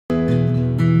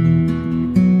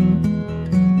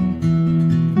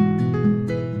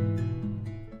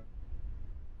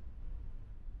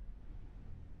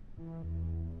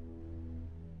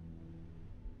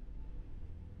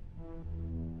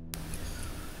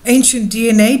Ancient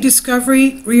DNA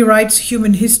discovery rewrites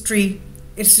human history.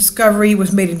 Its discovery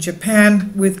was made in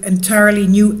Japan with entirely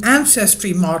new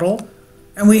ancestry model,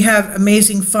 and we have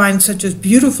amazing finds such as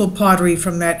beautiful pottery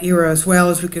from that era as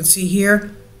well, as we can see here.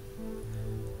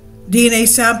 DNA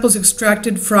samples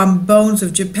extracted from bones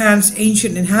of Japan's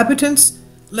ancient inhabitants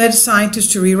led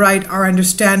scientists to rewrite our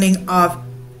understanding of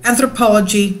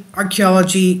anthropology,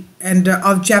 archaeology, and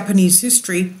of Japanese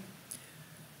history.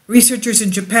 Researchers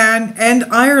in Japan and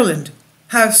Ireland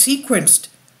have sequenced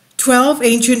 12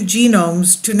 ancient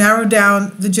genomes to narrow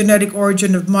down the genetic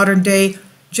origin of modern-day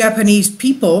Japanese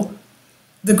people.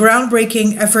 The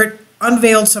groundbreaking effort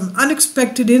unveiled some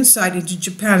unexpected insight into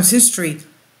Japan's history,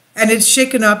 and it's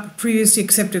shaken up previously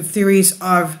accepted theories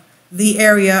of the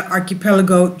area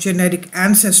archipelago genetic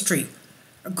ancestry.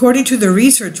 According to the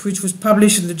research, which was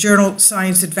published in the journal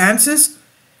Science Advances,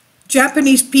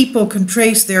 Japanese people can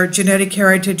trace their genetic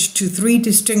heritage to 3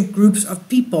 distinct groups of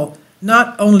people,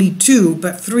 not only 2,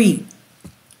 but 3.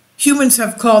 Humans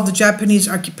have called the Japanese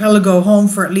archipelago home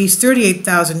for at least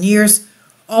 38,000 years,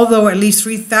 although at least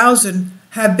 3,000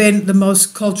 have been the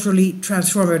most culturally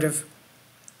transformative.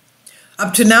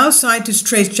 Up to now, scientists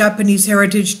trace Japanese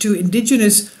heritage to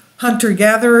indigenous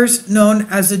hunter-gatherers known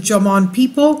as the Jomon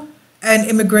people and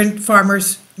immigrant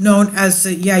farmers known as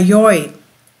the Yayoi.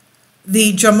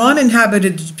 The Jomon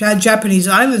inhabited Japanese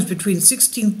islands between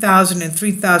 16,000 and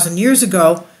 3,000 years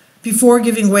ago, before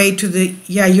giving way to the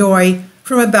Yayoi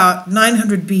from about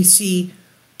 900 BC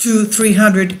to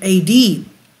 300 AD.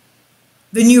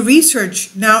 The new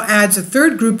research now adds a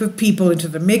third group of people into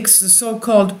the mix, the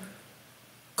so-called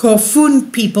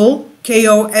Kofun people,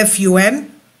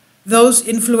 K-O-F-U-N. Those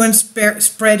influence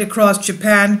spread across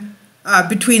Japan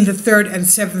between the 3rd and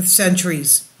 7th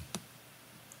centuries.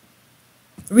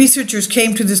 Researchers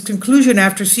came to this conclusion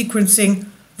after sequencing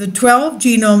the 12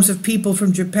 genomes of people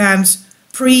from Japan's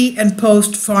pre- and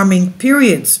post-farming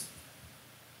periods.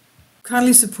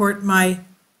 Kindly support my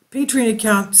Patreon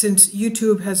account since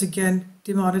YouTube has again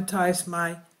demonetized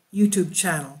my YouTube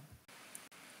channel.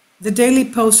 The daily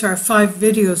posts are 5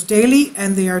 videos daily,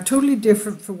 and they are totally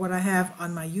different from what I have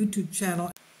on my YouTube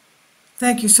channel.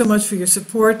 Thank you so much for your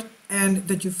support and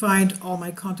that you find all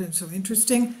my content so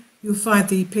interesting. You'll find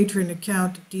the Patreon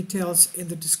account details in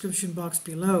the description box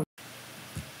below.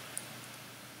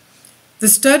 The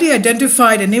study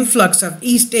identified an influx of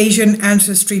East Asian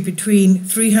ancestry between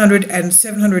 300 and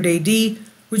 700 AD,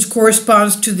 which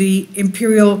corresponds to the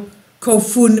imperial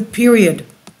Kofun period.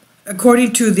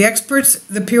 According to the experts,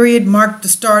 the period marked the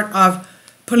start of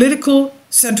political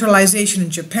centralization in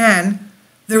Japan.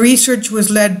 The research was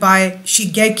led by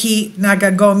Shigeki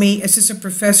Nakagome, assistant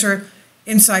professor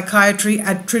in psychiatry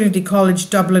at Trinity College,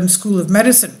 Dublin School of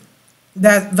Medicine.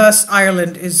 Thus,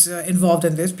 Ireland is involved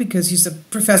in this because he's a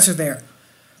professor there.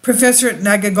 Professor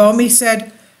Nakagome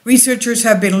said, researchers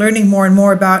have been learning more and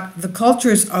more about the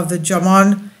cultures of the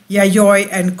Jomon, Yayoi,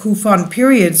 and Kofun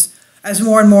periods as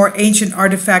more and more ancient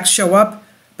artifacts show up,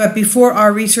 but before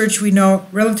our research we know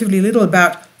relatively little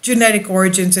about genetic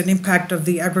origins and impact of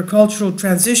the agricultural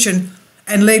transition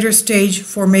and later stage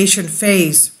formation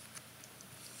phase.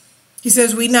 He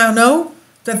says, we now know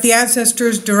that the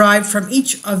ancestors derived from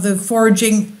each of the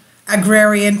foraging,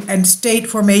 agrarian, and state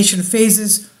formation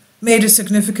phases made a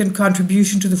significant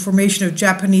contribution to the formation of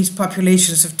Japanese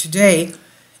populations of today.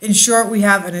 In short, we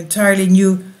have an entirely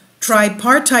new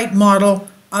tripartite model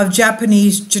of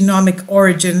Japanese genomic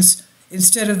origins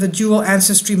instead of the dual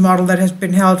ancestry model that has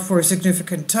been held for a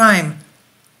significant time.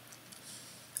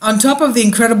 On top of the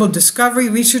incredible discovery,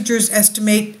 researchers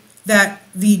estimate that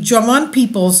the Jomon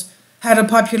peoples had a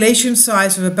population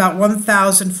size of about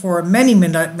 1,000 for many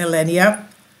millennia.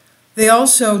 They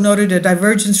also noted a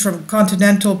divergence from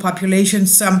continental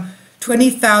populations some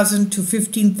 20,000 to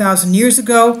 15,000 years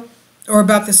ago, or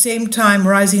about the same time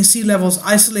rising sea levels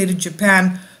isolated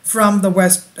Japan from the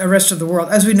rest of the world.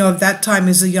 As we know, that time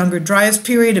is the Younger Dryas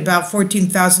period, about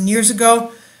 14,000 years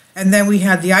ago, and then we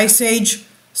had the Ice Age.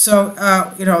 So,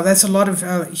 that's a lot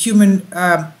of human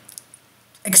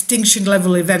extinction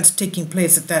level events taking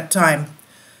place at that time.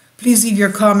 Please leave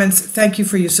your comments. Thank you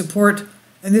for your support.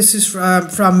 And this is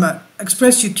from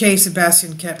Express UK,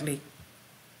 Sebastian Ketley.